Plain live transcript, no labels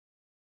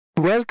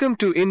Welcome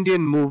to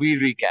Indian Movie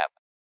Recap.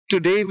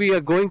 Today we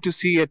are going to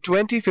see a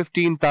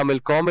 2015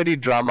 Tamil comedy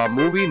drama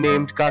movie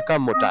named Kaka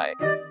Muttai.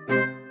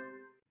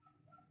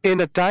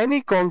 In a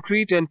tiny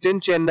concrete and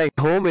tin Chennai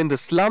home in the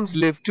slums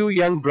live two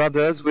young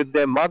brothers with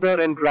their mother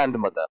and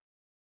grandmother.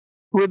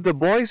 With the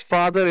boy's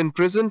father in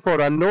prison for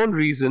unknown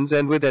reasons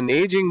and with an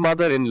aging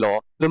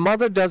mother-in-law, the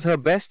mother does her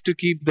best to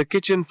keep the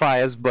kitchen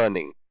fires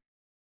burning.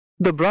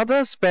 The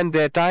brothers spend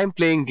their time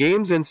playing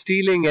games and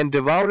stealing and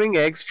devouring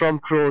eggs from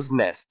crows'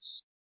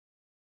 nests.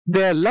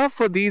 Their love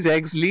for these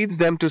eggs leads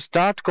them to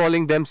start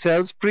calling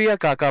themselves Priya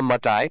Kaka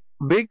Matai,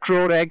 Big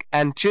Crow Egg,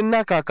 and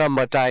Chinna Kaka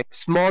Matai,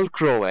 Small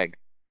Crow Egg.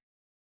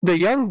 The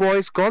young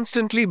boys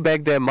constantly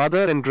beg their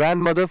mother and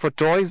grandmother for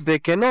toys they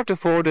cannot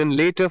afford and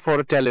later for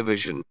a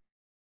television.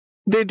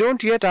 They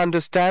don't yet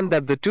understand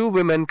that the two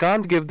women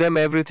can't give them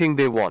everything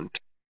they want.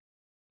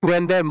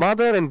 When their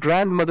mother and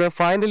grandmother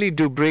finally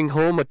do bring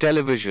home a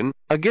television,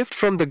 a gift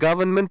from the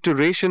government to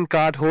ration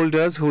card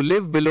holders who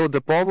live below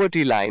the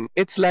poverty line,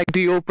 it's like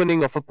the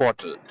opening of a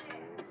portal.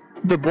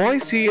 The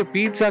boys see a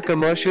pizza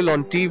commercial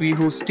on TV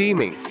whose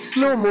steaming,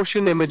 slow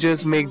motion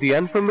images make the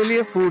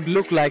unfamiliar food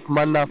look like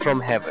manna from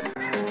heaven.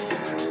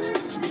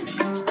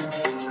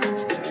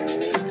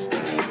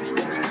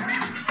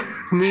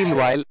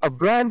 Meanwhile, a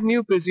brand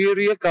new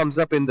pizzeria comes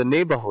up in the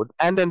neighborhood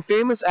and an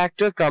famous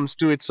actor comes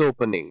to its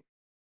opening.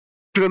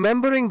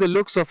 Remembering the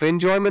looks of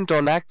enjoyment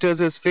on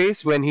actor's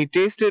face when he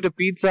tasted a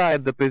pizza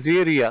at the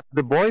pizzeria,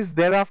 the boys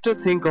thereafter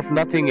think of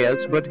nothing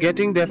else but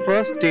getting their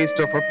first taste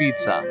of a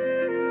pizza.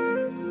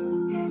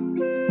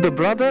 The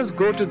brothers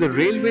go to the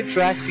railway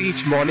tracks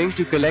each morning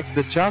to collect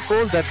the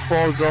charcoal that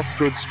falls off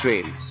goods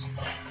trains.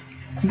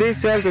 They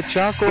sell the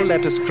charcoal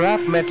at a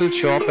scrap metal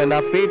shop and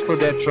are paid for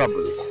their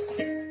trouble.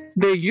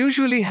 They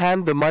usually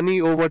hand the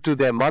money over to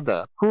their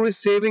mother, who is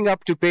saving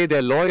up to pay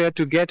their lawyer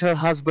to get her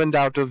husband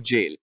out of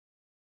jail.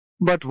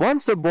 But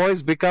once the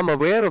boys become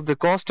aware of the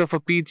cost of a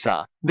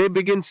pizza, they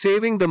begin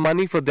saving the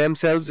money for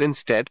themselves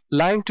instead,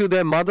 lying to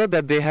their mother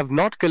that they have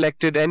not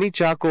collected any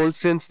charcoal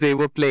since they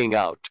were playing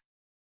out.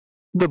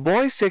 The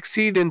boys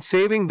succeed in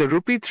saving the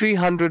rupee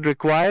 300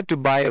 required to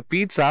buy a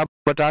pizza,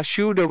 but are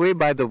shooed away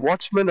by the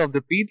watchman of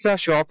the pizza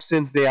shop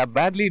since they are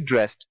badly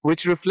dressed,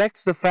 which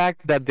reflects the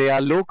fact that they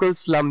are local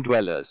slum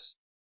dwellers.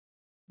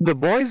 The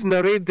boys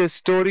narrate this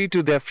story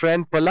to their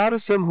friend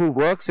Palarasam, who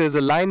works as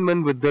a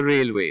lineman with the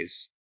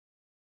railways.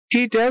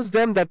 He tells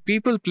them that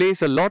people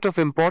place a lot of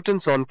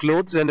importance on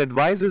clothes and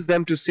advises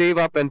them to save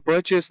up and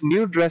purchase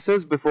new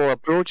dresses before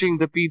approaching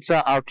the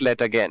pizza outlet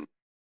again.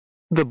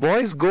 The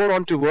boys go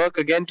on to work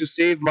again to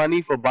save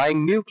money for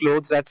buying new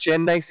clothes at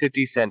Chennai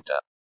city centre.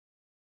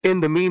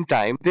 In the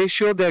meantime, they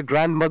show their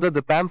grandmother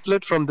the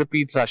pamphlet from the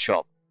pizza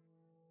shop.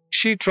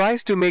 She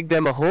tries to make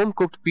them a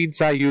home-cooked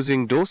pizza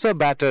using dosa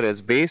batter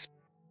as base,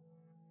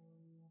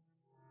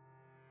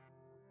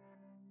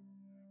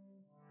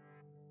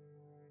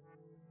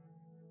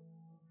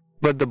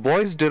 but the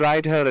boys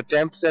deride her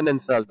attempts and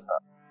insult her.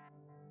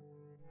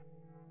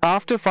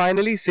 After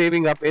finally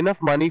saving up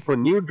enough money for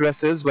new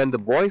dresses, when the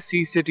boys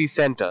see city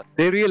center,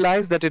 they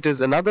realize that it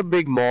is another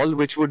big mall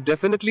which would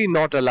definitely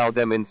not allow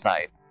them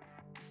inside.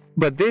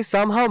 But they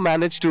somehow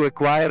manage to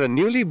acquire a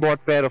newly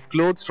bought pair of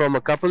clothes from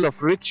a couple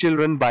of rich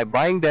children by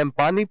buying them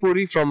pani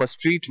puri from a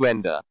street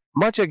vendor,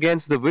 much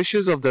against the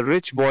wishes of the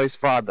rich boy's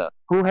father,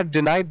 who had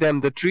denied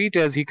them the treat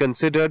as he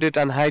considered it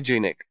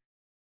unhygienic.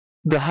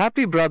 The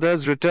happy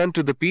brothers return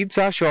to the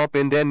pizza shop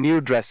in their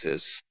new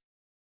dresses.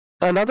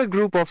 Another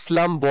group of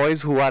slum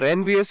boys who are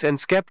envious and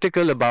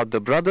skeptical about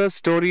the brothers'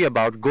 story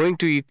about going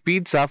to eat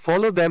pizza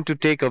follow them to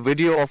take a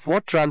video of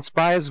what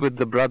transpires with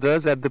the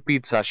brothers at the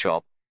pizza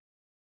shop.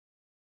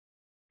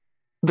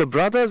 The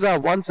brothers are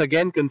once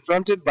again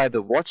confronted by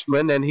the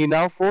watchman and he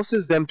now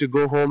forces them to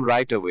go home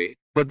right away,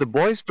 but the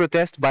boys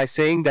protest by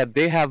saying that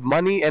they have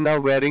money and are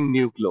wearing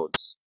new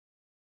clothes.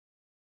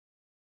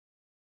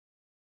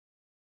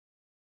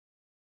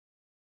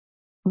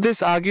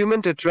 This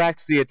argument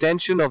attracts the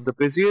attention of the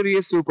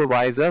pizzeria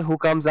supervisor, who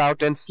comes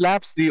out and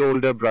slaps the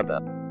older brother.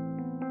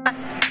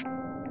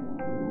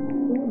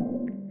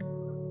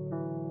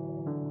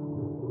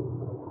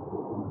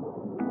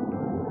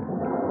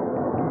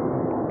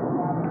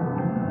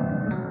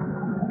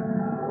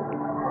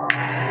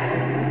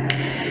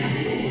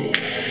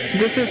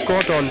 This is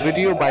caught on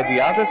video by the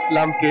other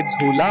slum kids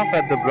who laugh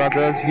at the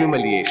brothers'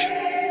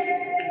 humiliation.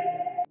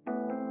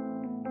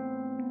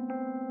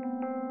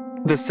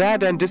 The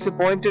sad and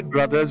disappointed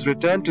brothers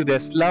return to their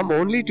slum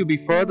only to be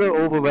further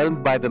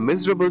overwhelmed by the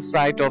miserable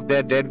sight of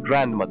their dead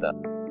grandmother.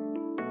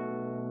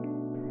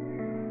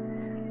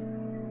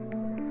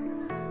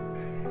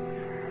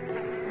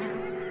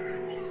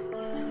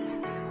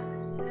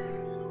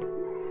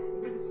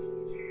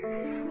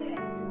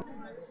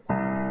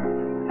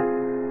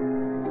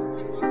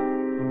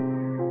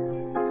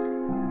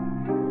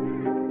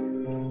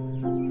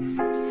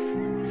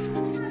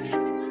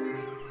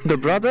 The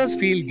brothers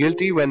feel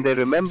guilty when they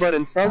remember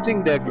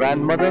insulting their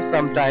grandmother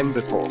some time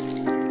before.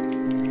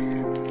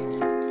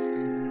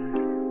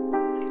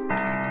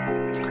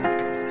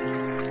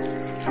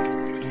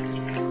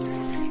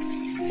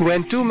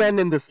 When two men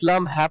in the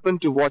slum happen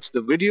to watch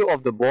the video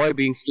of the boy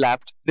being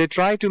slapped, they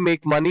try to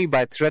make money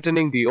by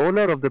threatening the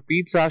owner of the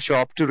pizza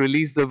shop to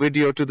release the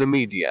video to the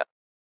media.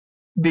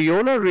 The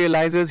owner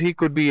realizes he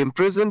could be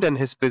imprisoned and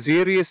his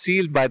pizzeria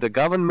sealed by the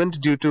government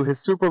due to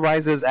his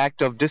supervisor's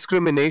act of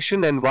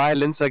discrimination and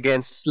violence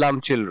against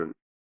slum children.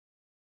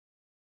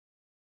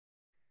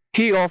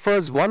 He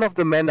offers one of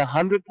the men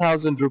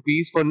 100,000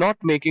 rupees for not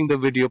making the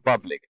video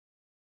public.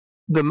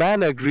 The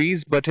man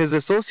agrees, but his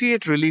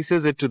associate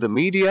releases it to the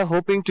media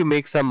hoping to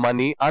make some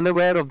money,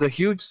 unaware of the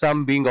huge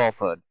sum being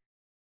offered.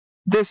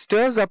 This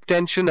stirs up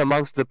tension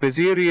amongst the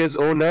pizzeria's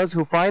owners,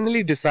 who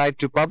finally decide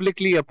to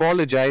publicly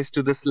apologize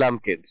to the slum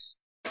kids.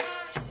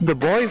 The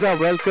boys are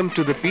welcomed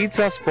to the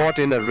pizza spot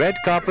in a red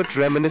carpet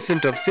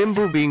reminiscent of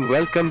Simbu being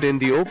welcomed in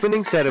the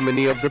opening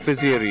ceremony of the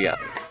pizzeria.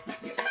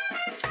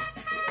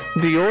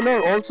 The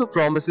owner also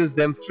promises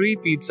them free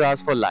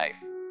pizzas for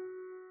life.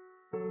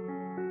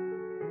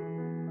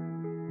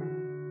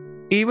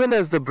 Even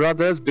as the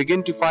brothers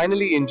begin to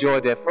finally enjoy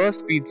their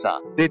first pizza,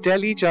 they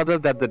tell each other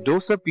that the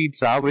dosa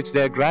pizza which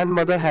their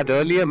grandmother had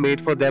earlier made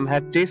for them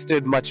had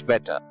tasted much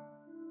better.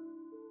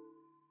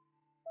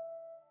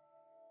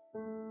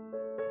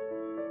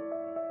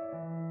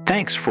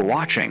 Thanks for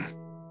watching.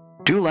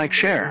 Do like,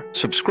 share,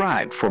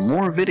 subscribe for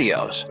more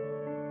videos.